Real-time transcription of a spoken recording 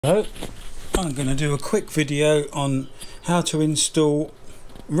Hello, I'm going to do a quick video on how to install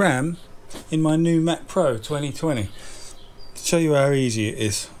RAM in my new Mac Pro 2020 to show you how easy it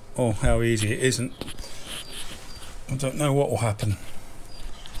is, or how easy it isn't. I don't know what will happen.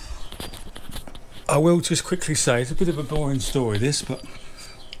 I will just quickly say, it's a bit of a boring story this, but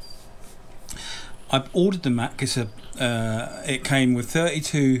I've ordered the Mac. It came with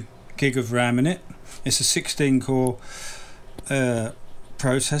 32 gig of RAM in it. It's a 16 core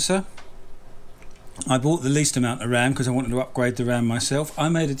processor. I bought the least amount of RAM because I wanted to upgrade the RAM myself. I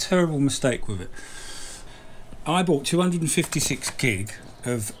made a terrible mistake with it. I bought 256 gig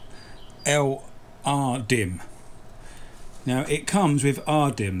of LRDIMM. Now it comes with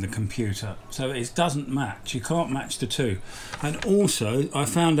RDIMM, the computer, so it doesn't match. You can't match the two. And also I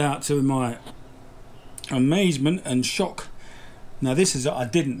found out, to my amazement and shock, now this is I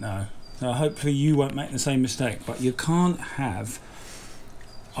didn't know, so hopefully you won't make the same mistake, but you can't have,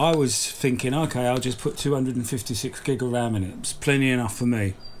 I was thinking, okay, I'll just put 256 gig of RAM in it. It's plenty enough for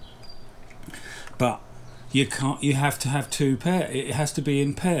me. But you can't. You have to have two pairs. It has to be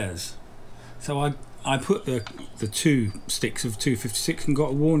in pairs. So I put the two sticks of 256 and got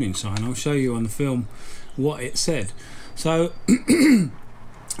a warning sign. I'll show you on the film what it said. So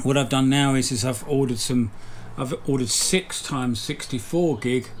what I've done now is I've ordered 6 times 64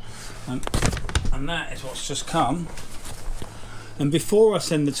 gig, and that is what's just come. And before I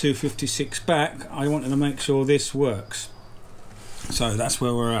send the 256 back, I wanted to make sure this works. So that's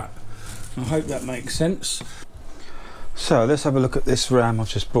where we're at. I hope that makes sense. So let's have a look at this RAM I've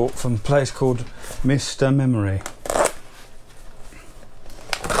just bought from a place called Mr. Memory.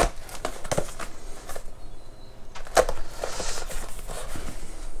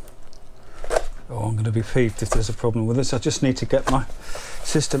 Oh, I'm going to be peeved if there's a problem with this. I just need to get my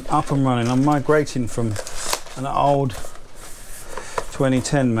system up and running. I'm migrating from an old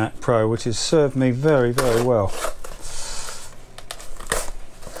 2010 Mac Pro, which has served me very, very well,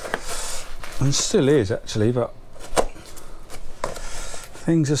 and still is actually, but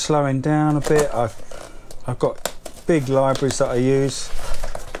things are slowing down a bit. I've got big libraries that I use.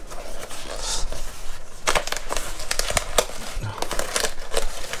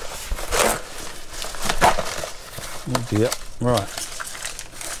 Oh dear. Right,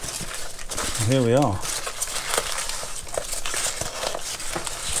 here we are.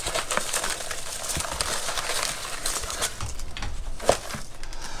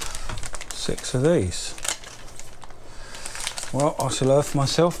 Six of these. Well, I shall earth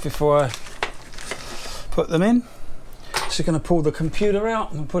myself before I put them in. Just going to pull the computer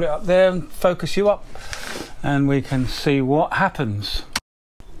out and put it up there and focus you up, and we can see what happens.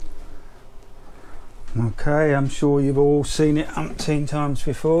 Okay, I'm sure you've all seen it umpteen times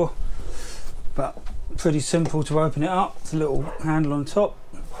before, but pretty simple to open it up. It's a little handle on top.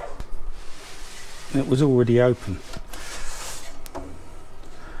 It was already open.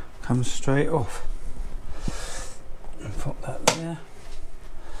 Comes straight off. And put that there.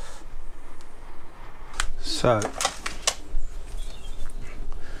 So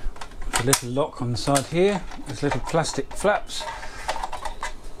a little lock on the side here. There's little plastic flaps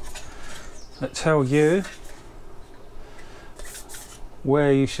that tell you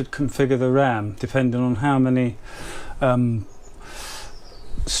where you should configure the RAM depending on how many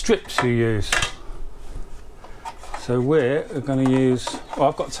strips you use. So we're going to use, well,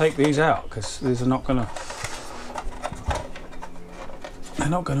 I've got to take these out because these are not going to, they're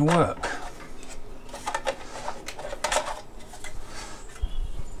not going to work.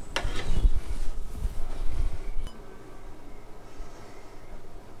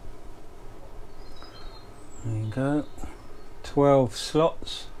 There you go, 12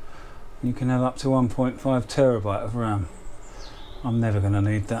 slots. You can have up to 1.5 terabyte of RAM. I'm never going to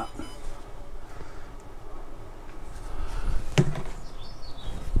need that.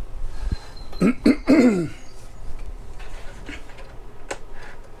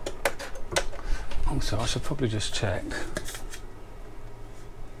 Also, I should probably just check.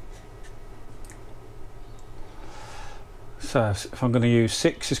 So if I'm going to use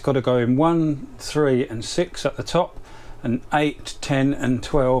 6, it's got to go in 1, 3 and 6 at the top, and 8, 10 and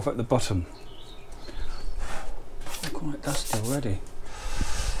 12 at the bottom. Quite dusty already.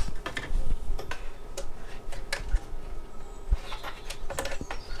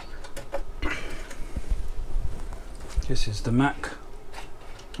 This is the Mac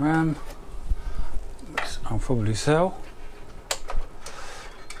RAM, which I'll probably sell.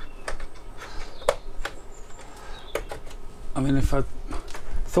 I mean, if I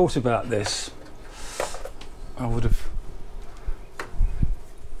thought about this, I would have.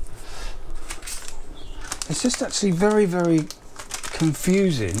 It's just actually very, very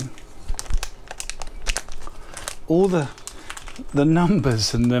confusing, all the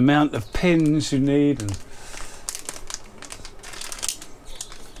numbers and the amount of pins you need, and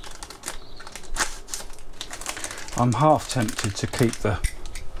I'm half tempted to keep the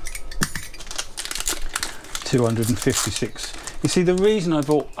 256. You see, the reason I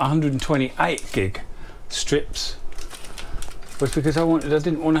bought 128 gig strips was because I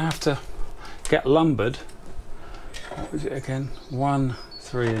didn't want to have to get lumbered. What was it again? 1,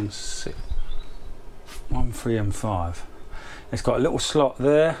 3 and 6. 1, 3 and 5. It's got a little slot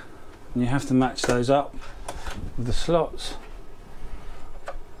there, and you have to match those up with the slots.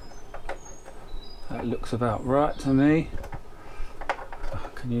 That looks about right to me.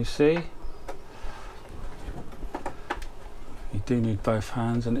 Can you see? You do need both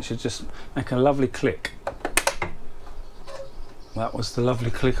hands, and it should just make a lovely click. That was the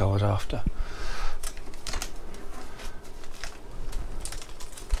lovely click I was after.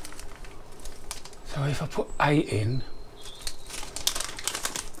 So if I put 8 in,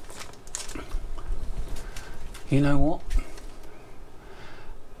 you know what?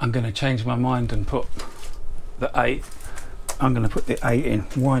 I'm going to change my mind and put the 8. I'm going to put the 8 in.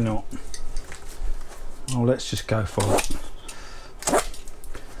 Why not? Oh, let's just go for it.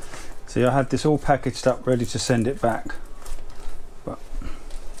 See, I had this all packaged up, ready to send it back. But,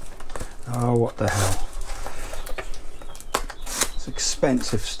 oh, what the hell. It's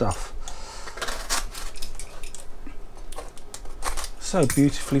expensive stuff. So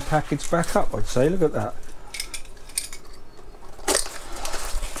beautifully packaged back up, I'd say. Look at that.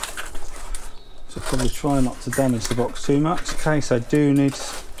 So probably try not to damage the box too much in case I do need.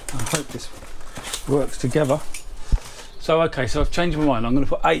 I hope this works together. So okay, so I've changed my mind. I'm going to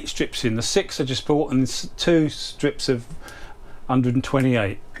put 8 strips in. The 6 I just bought, and 2 strips of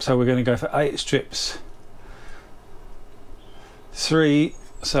 128. So we're going to go for 8 strips. 3.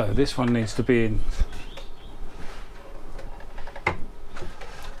 So this one needs to be in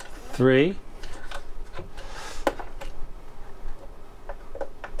 3.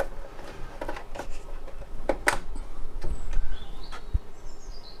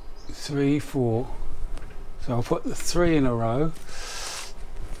 3, 4. So I'll put the 3 in a row.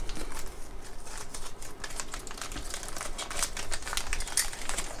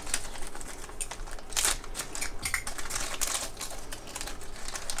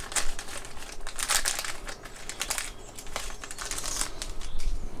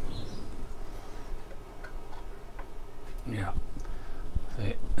 Yeah,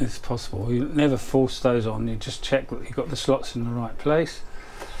 it's possible. You never force those on, you just check that you've got the slots in the right place.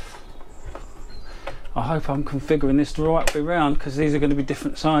 I hope I'm configuring this the right way round, because these are going to be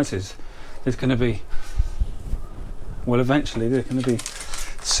different sizes. There's going to be, well, eventually there's going to be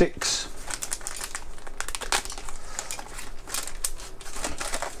 6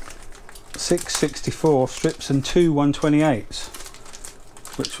 64 strips and 2 128s,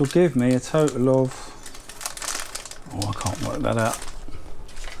 which will give me a total of, oh, I can't work that out.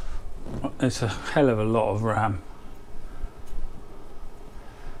 It's a hell of a lot of RAM.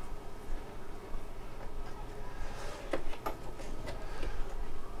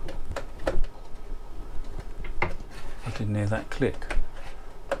 I didn't hear that click.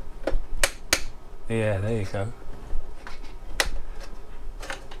 Yeah, there you go.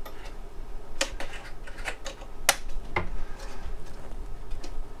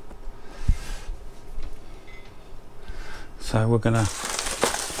 So we're going to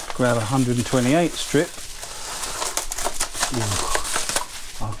grab a 128 strip. Ooh,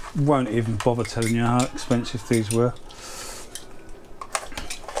 I won't even bother telling you how expensive these were.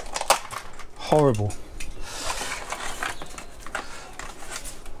 Horrible.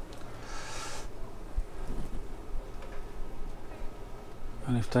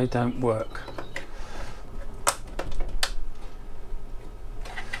 And if they don't work,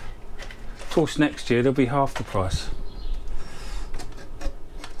 of course next year they'll be half the price.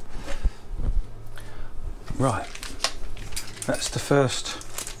 Right, that's the first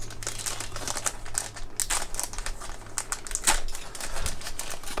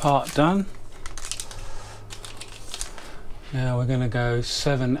part done. Now we're going to go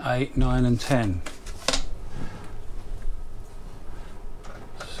 7, 8, 9 and 10.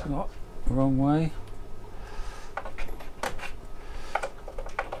 Slot the wrong way.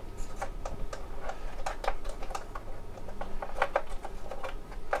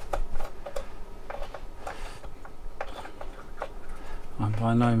 I'm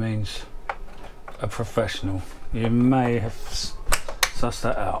by no means a professional. You may have sussed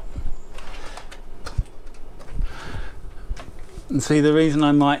that out. And see, the reason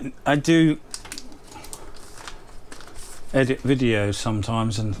I do edit videos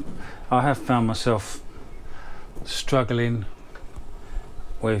sometimes, and I have found myself struggling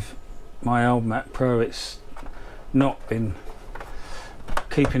with my old Mac Pro. It's not been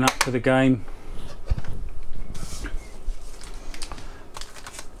keeping up to the game.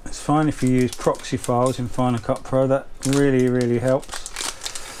 It's fine if you use proxy files in Final Cut Pro, that really helps.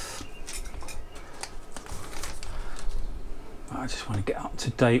 I just want to get up to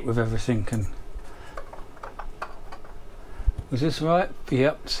date with everything. And was this right?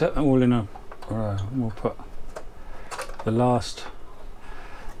 Yep, set them all in a row. We'll put the last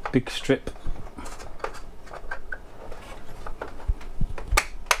big strip.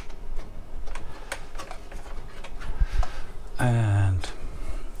 And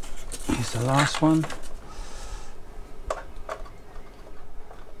here's the last one.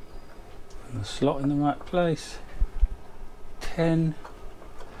 And the slot in the right place. 10.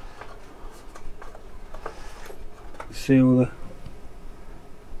 See all the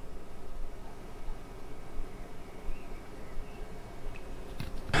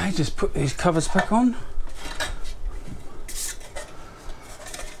I just put these covers back on.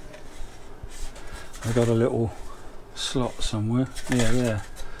 I got a little slot somewhere. Yeah, there.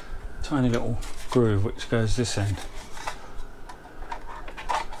 Tiny little groove which goes this end.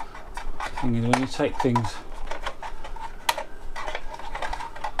 Thing is, when you take things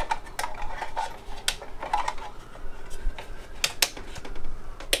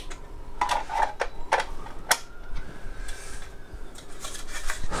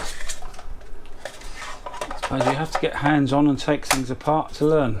you have to get hands on and take things apart to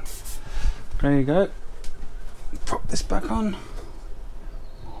learn. There you go. Prop this back on.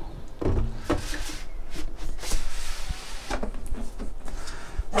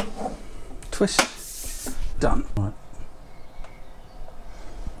 Twist. Done. Right.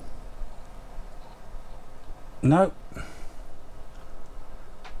 No.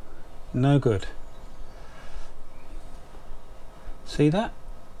 No good. See that?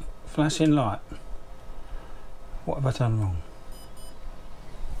 Flashing light. What have I done wrong?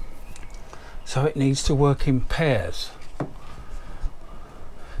 So it needs to work in pairs.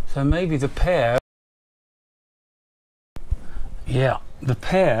 So maybe the pair, yeah, the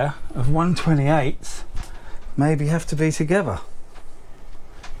pair of 1/28 maybe have to be together.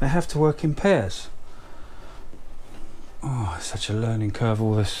 They have to work in pairs. Oh, it's such a learning curve,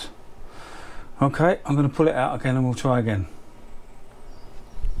 all this. Okay, I'm going to pull it out again and we'll try again.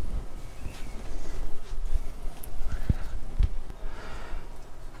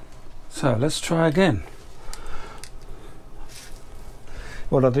 So let's try again.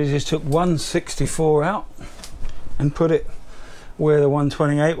 What I did is took 164 out and put it where the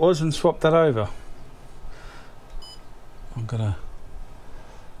 128 was and swapped that over. I'm gonna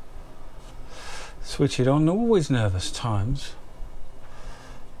switch it on. Always nervous times.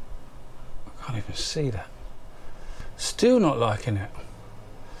 I can't even see that. Still not liking it.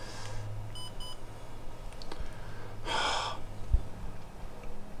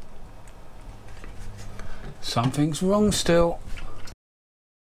 Something's wrong still.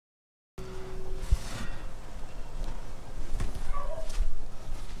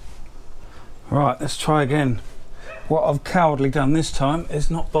 Right, let's try again. What I've cowardly done this time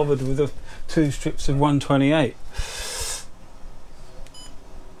is not bothered with the 2 strips of 128.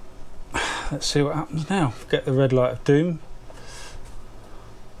 Let's see what happens now. Get the red light of doom.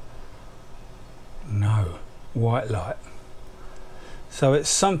 No, white light. So it's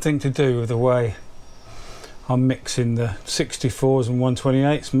something to do with the way I'm mixing the 64s and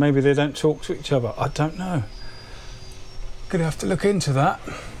 128s. Maybe they don't talk to each other. I don't know. Gonna have to look into that.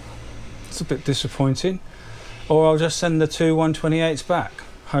 It's a bit disappointing. Or I'll just send the 2 128s back.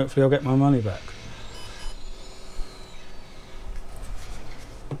 Hopefully I'll get my money back.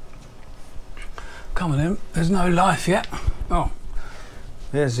 Come on then, there's no life yet. Oh,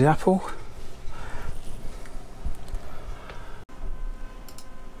 there's the apple.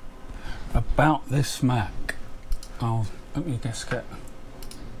 About this Mac. Oh, let me guess get.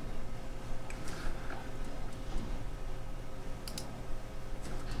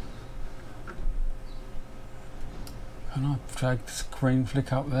 Can I drag the screen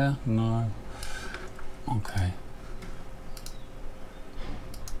flick up there? No. Okay.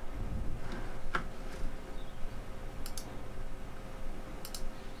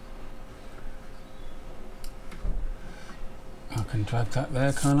 I can drag that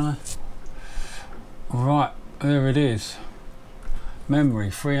there, can I? Right, there it is.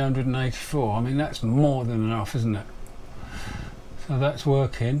 Memory 384. I mean, that's more than enough, isn't it? So that's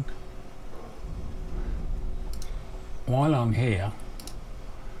working. While I'm here,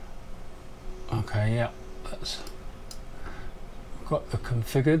 okay, yeah, that's got the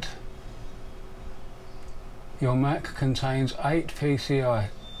configured. Your Mac contains 8 PCI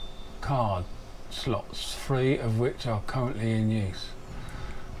card slots, 3 of which are currently in use.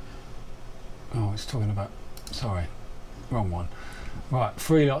 Oh, it's talking about, sorry, wrong one. Right,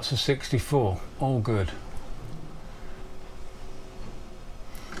 3 lots of 64, all good.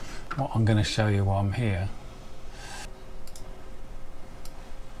 What I'm going to show you while I'm here.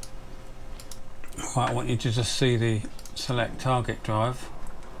 Right, I want you to just see the select target drive.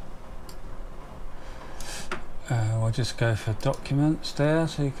 I'll just go for documents there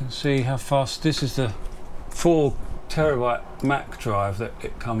so you can see how fast. This is the 4 terabyte Mac drive that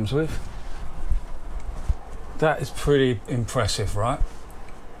it comes with. That is pretty impressive, right?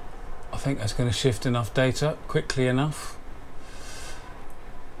 I think that's going to shift enough data quickly enough.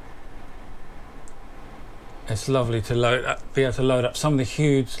 It's lovely to load up, be able to load up some of the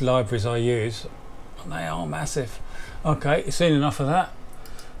huge libraries I use, and they are massive. Okay, you've seen enough of that.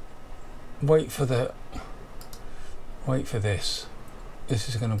 Wait for this. This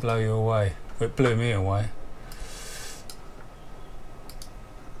is going to blow you away. It blew me away.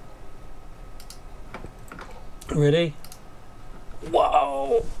 Ready?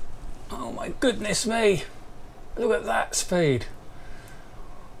 Whoa! Oh my goodness me! Look at that speed.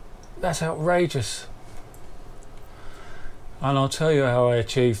 That's outrageous. And I'll tell you how I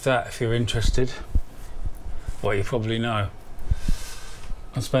achieved that if you're interested. Well, you probably know.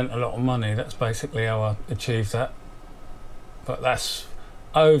 I spent a lot of money. That's basically how I achieved that. But that's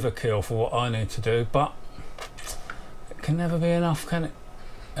overkill for what I need to do. But it can never be enough, can it?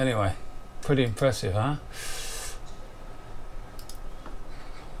 Anyway, pretty impressive, huh?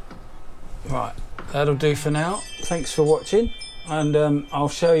 Right, that'll do for now. Thanks for watching, and I'll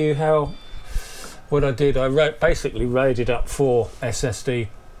show you what I did. I basically raided up 4 SSD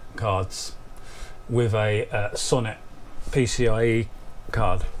cards with a Sonnet PCI-E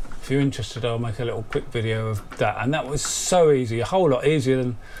card. If you're interested, I'll make a little quick video of that, and that was so easy, a whole lot easier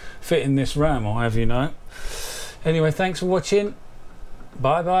than fitting this RAM, I'll have you know. Anyway, thanks for watching.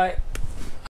 Bye bye.